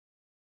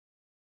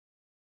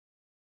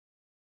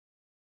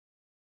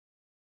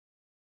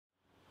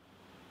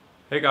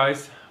Hey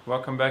guys,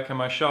 welcome back in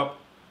my shop.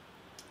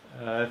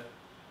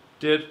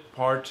 Did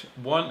part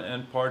 1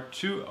 and part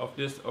 2 of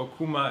this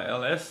Okuma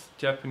LS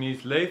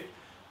Japanese lathe,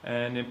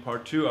 and in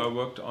part 2 I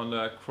worked on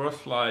the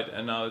cross slide,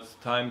 and now it's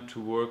time to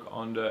work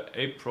on the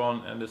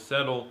apron and the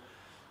saddle.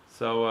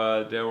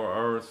 So there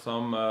are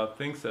some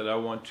things that I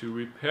want to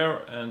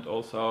repair, and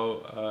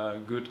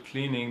also good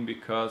cleaning,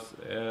 because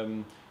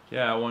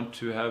I want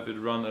to have it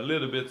run a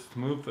little bit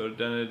smoother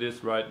than it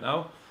is right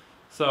now.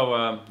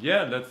 So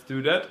yeah, let's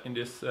do that in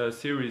this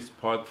series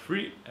part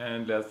 3,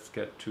 and let's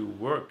get to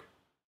work.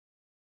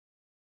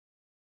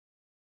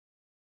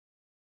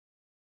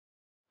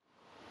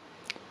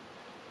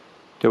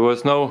 There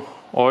was no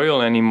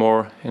oil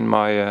anymore in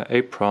my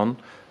apron,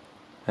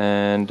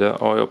 and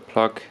the oil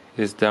plug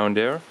is down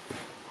there.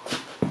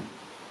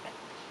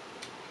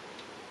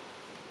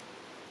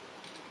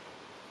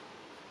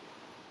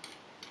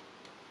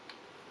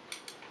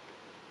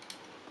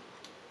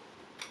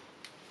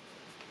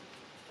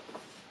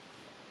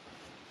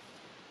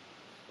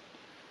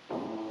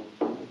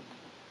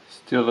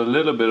 Still a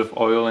little bit of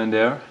oil in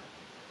there,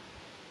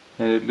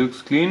 and it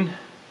looks clean,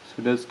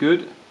 so that's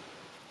good.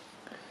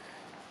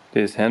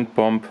 This hand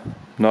pump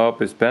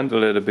knob is bent a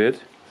little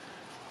bit.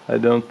 I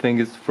don't think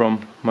it's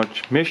from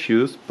much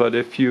misuse, but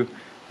if you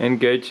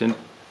engage and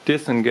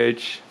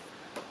disengage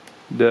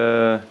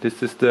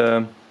this is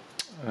the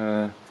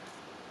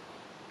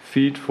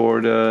feed for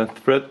the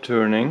thread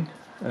turning,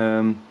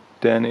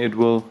 then it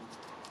will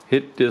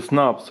hit this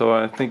knob. So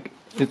I think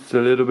it's a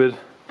little bit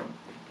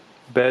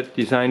bad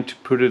design to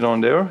put it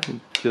on there.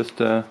 It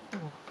just it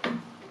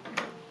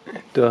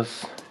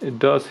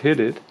does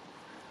hit it,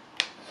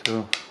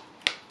 so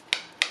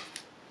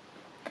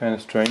kind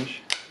of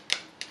strange.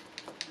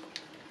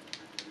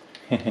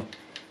 You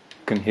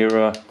can hear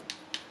a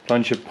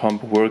plunger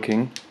pump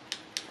working.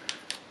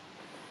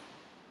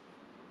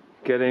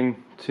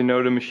 Getting to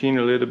know the machine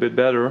a little bit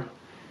better,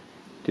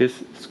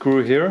 this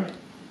screw here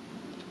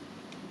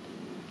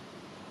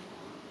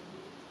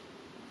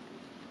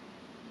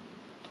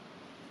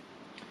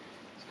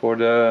is for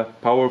the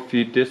power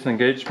feed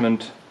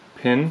disengagement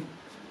pin.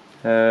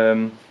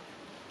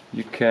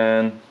 You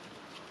can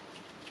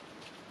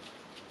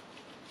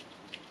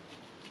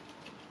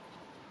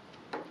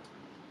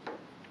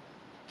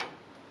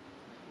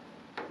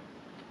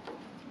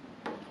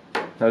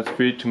now it's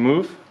free to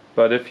move,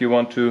 but if you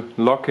want to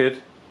lock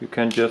it, you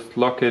can just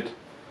lock it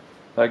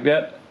like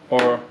that,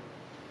 or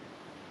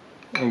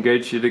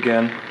engage it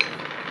again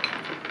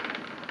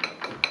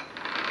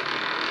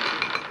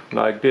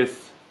like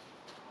this.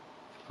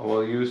 I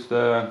will use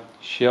the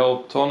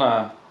Shell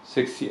Tonna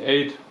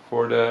 68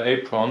 for the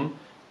apron,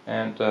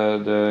 and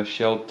the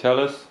Shell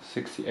Tellus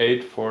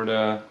 68 for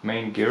the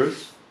main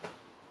gears.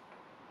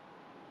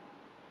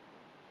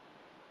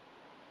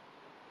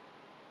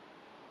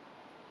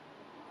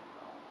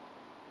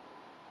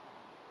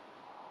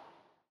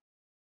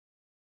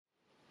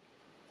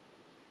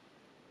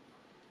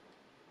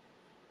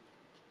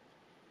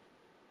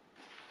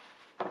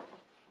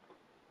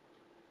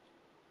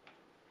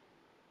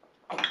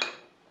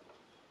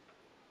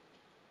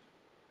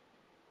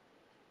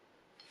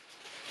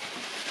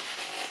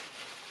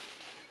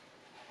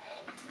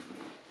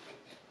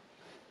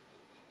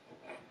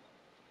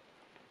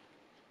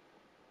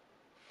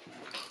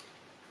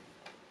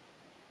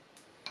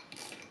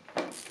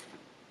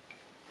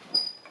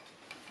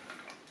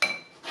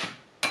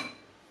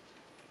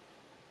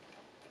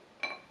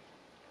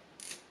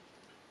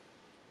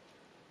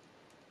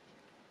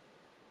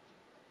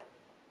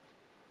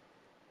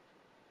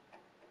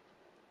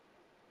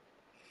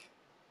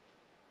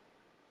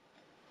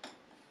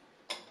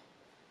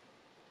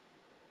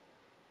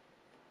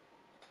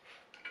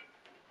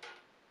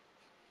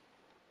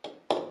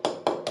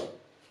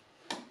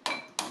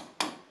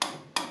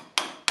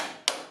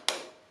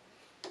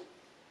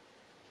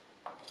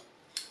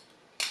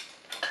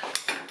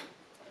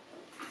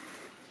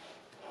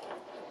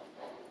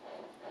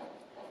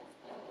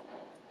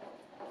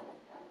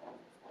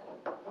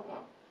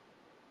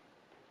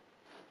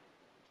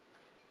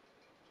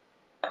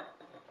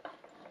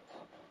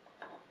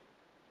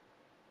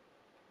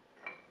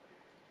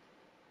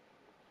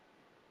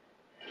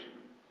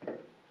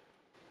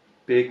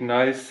 Big,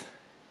 nice,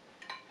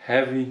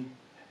 heavy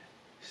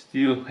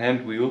steel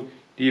hand wheel.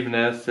 It even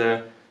has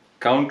a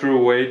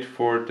counterweight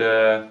for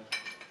the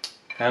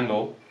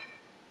handle.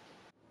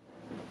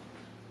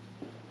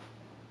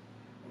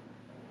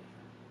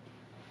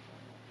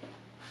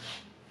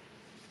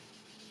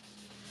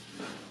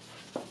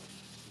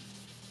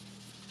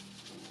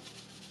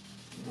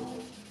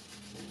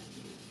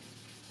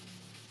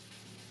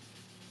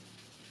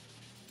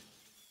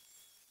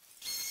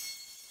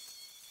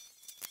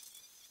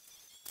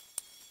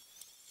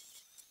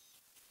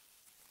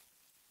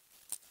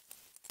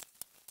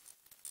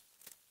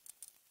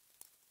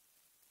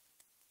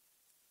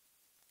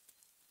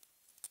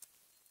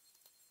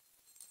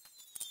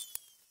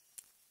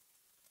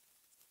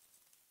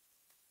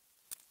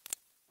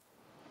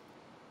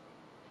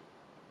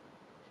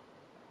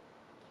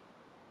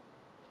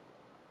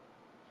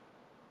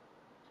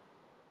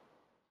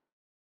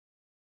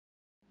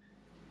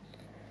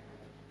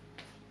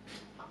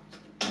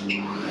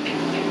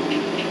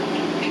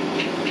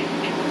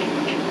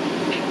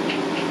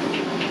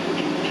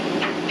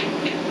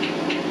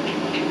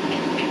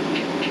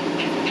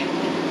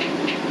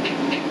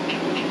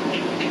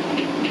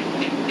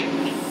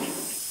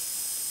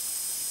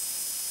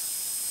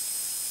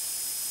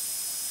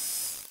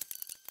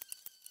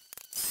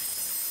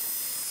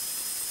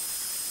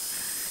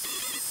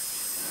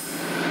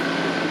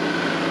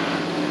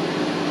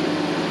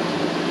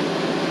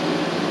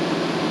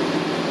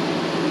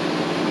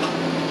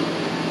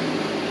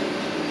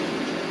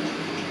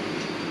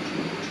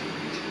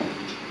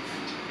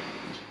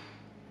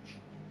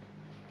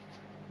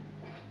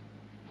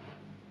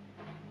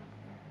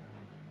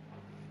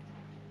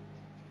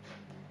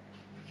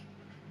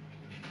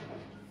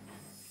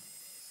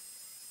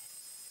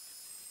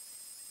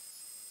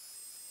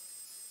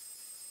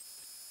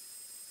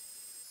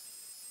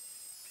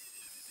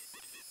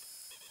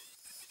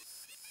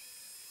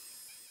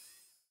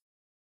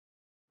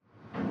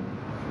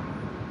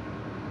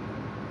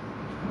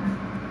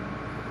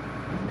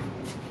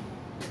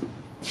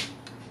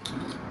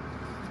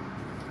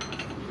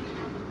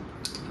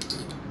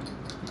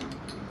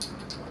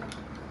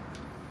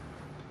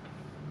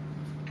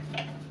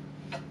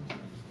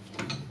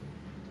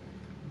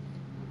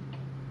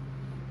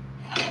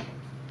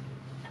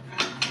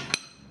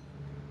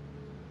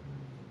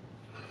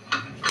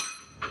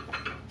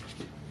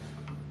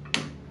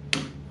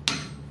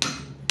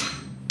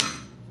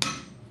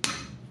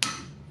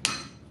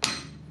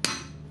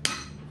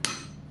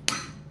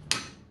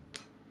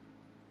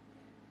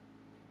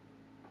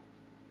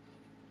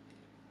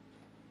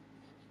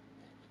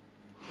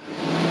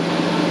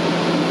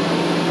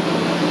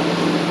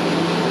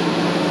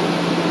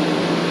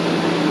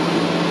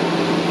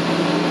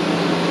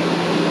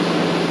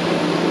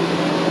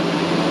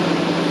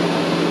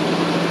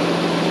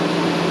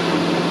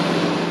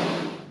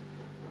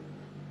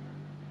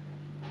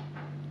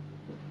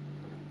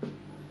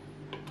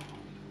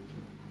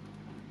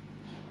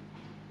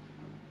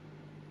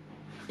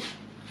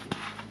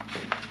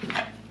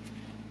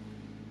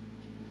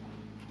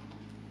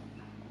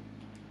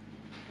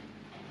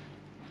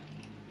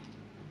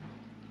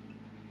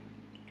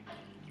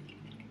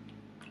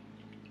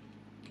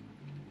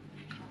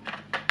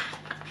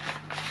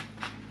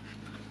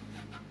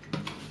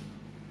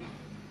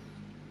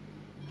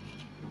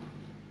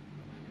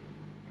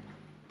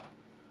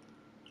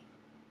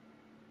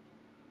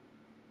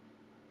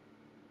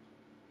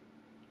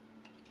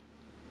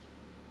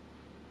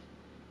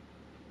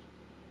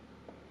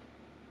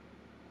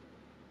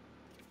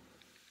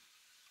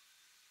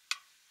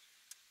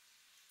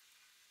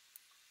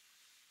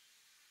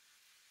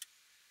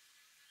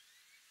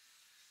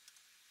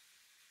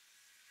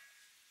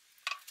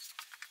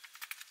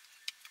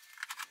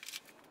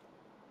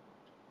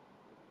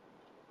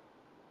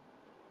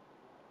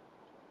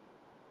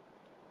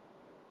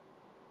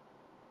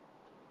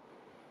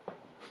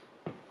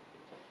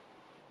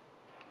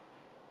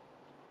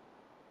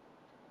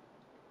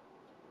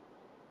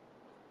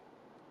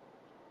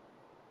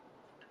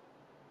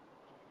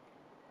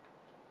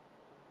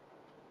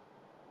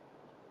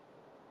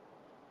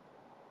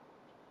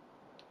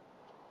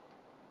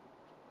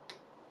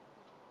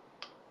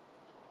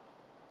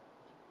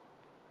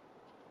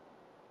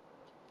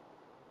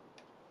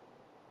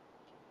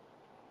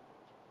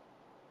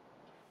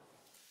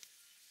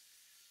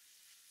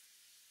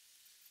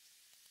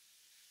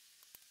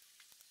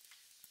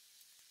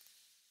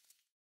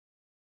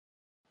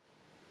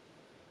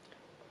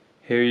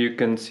 Here you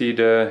can see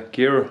the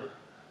gear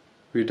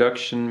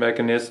reduction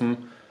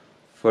mechanism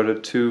for the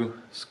two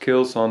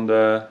skills on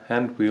the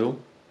hand wheel.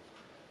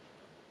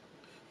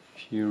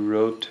 If you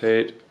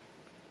rotate,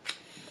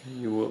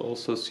 you will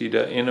also see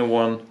the inner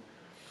one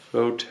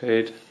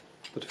rotate,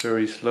 but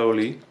very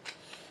slowly.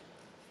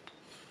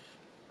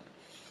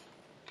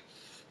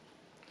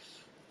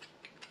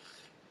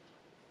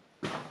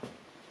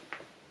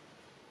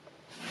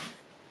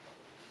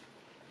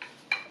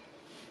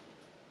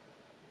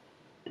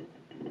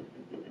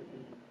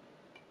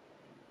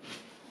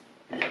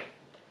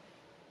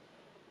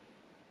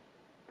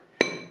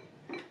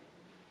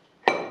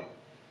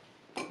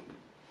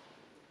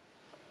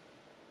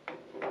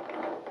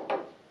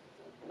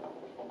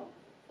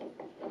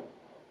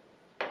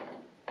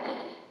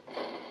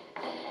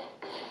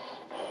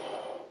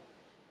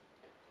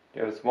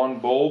 There's one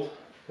bolt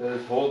that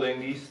is holding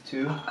these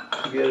two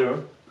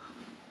together.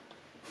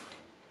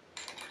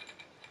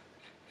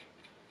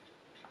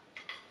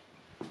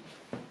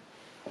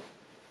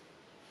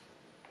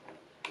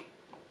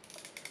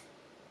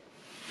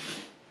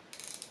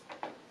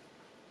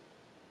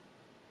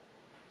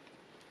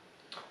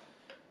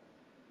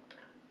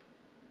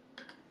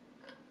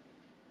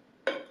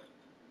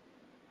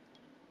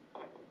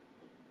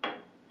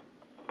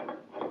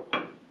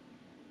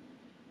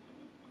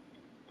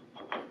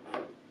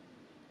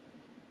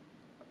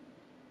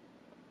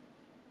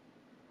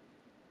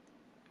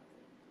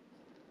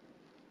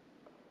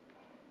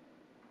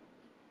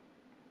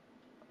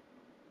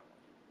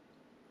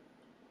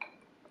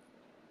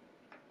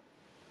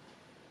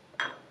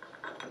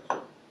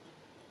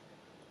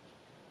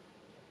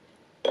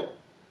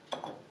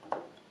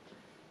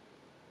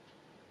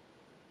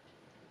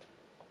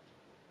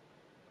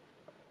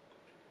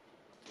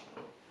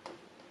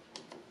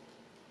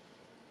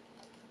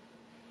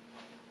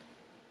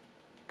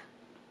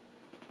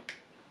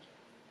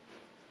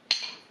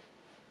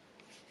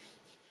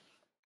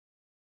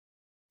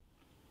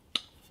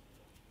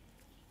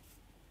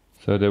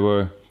 So there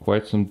were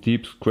quite some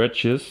deep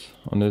scratches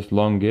on this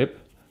long gib.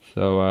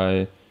 So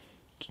I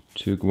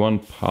took one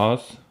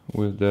pass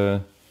with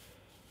the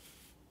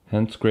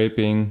hand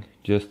scraping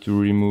just to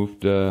remove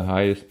the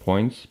highest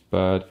points,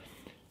 but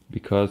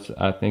because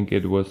I think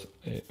it was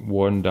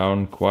worn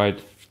down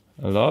quite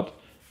a lot,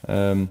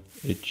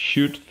 it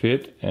should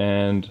fit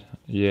and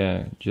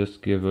yeah,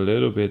 just give a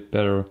little bit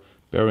better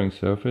bearing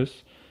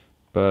surface.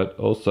 But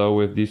also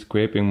with these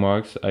scraping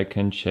marks I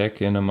can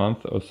check in a month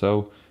or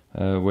so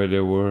where they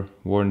were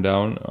worn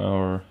down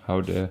or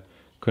how the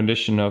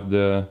condition of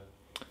the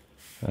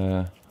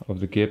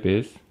gib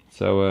is.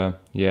 So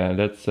yeah,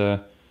 let's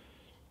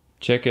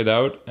check it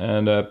out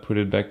and put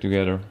it back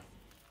together.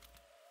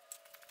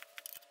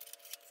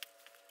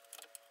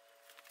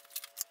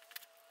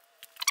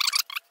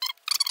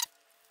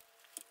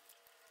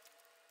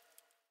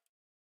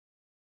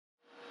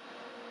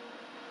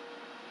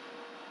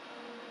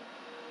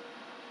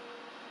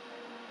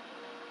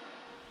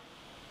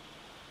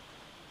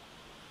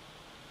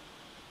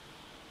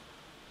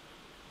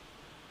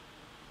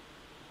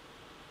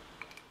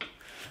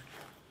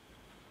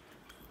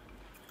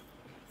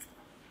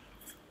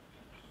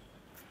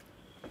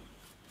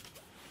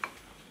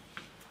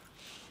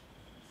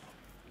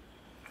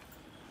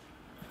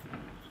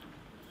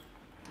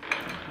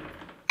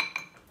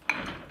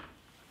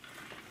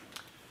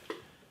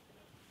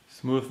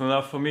 Smooth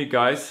enough for me,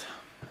 guys.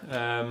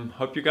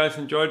 Hope you guys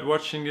enjoyed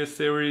watching this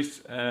series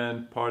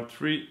and part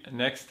 3.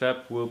 Next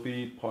step will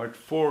be part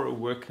 4,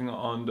 working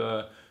on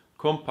the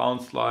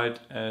compound slide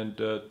and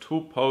the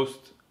tool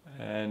post,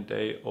 and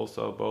they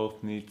also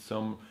both need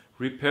some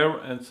repair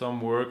and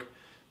some work.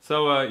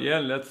 So yeah,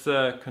 let's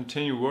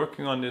continue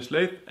working on this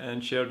lathe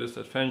and share this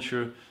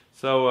adventure.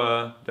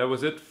 So that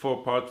was it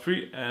for part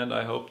 3, and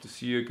I hope to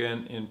see you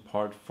again in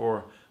part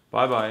 4.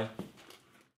 Bye bye.